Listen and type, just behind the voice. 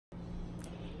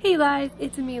Hey guys,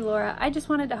 it's me, Laura. I just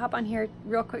wanted to hop on here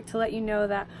real quick to let you know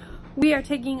that we are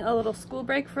taking a little school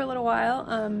break for a little while.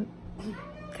 Kind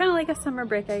of like a summer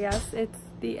break, I guess. It's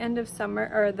the end of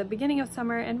summer, or the beginning of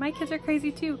summer, and my kids are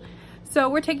crazy too. So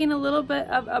we're taking a little bit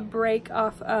of a break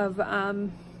off of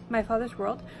My Father's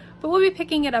World, but we'll be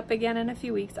picking it up again in a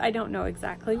few weeks. I don't know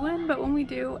exactly when, but when we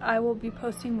do, I will be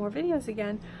posting more videos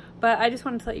again. But I just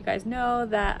wanted to let you guys know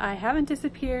that I haven't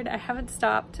disappeared, I haven't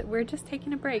stopped. We're just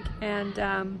taking a break, and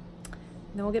then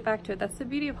we'll get back to it. That's the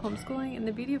beauty of homeschooling, and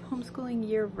the beauty of homeschooling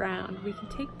year-round. We can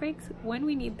take breaks when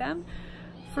we need them,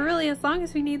 for really as long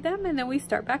as we need them, and then we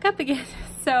start back up again.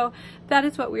 So that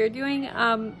is what we are doing.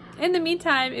 In the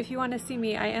meantime, if you want to see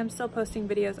me, I am still posting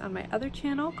videos on my other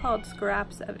channel called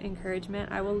Scraps of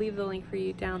Encouragement. I will leave the link for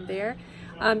you down there.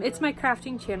 It's my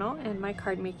crafting channel and my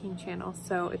card making channel,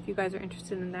 so if you guys are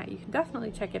interested in that, you can definitely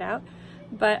check it out.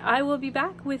 But I will be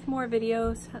back with more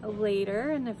videos later,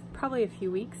 in probably a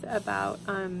few weeks, about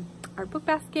our book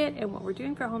basket and what we're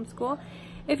doing for homeschool.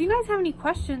 If you guys have any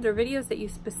questions or videos that you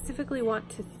specifically want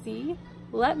to see,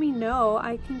 let me know.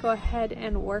 I can go ahead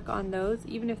and work on those,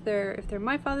 even if they're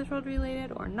My Father's World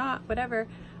related or not, whatever.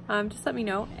 Just let me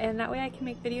know, and that way I can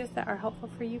make videos that are helpful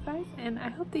for you guys. And I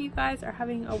hope that you guys are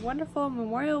having a wonderful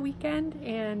Memorial weekend,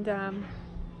 and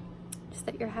just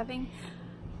that you're having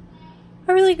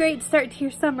a really great start to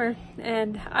your summer.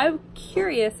 And I'm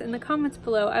curious, in the comments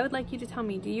below, I would like you to tell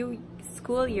me, do you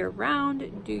school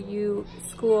year-round? Do you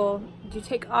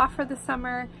take off for the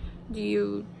summer? Do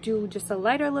you do just a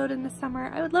lighter load in the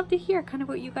summer? I would love to hear kind of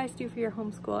what you guys do for your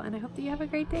homeschool, and I hope that you have a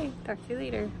great day. Talk to you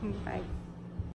later. Bye.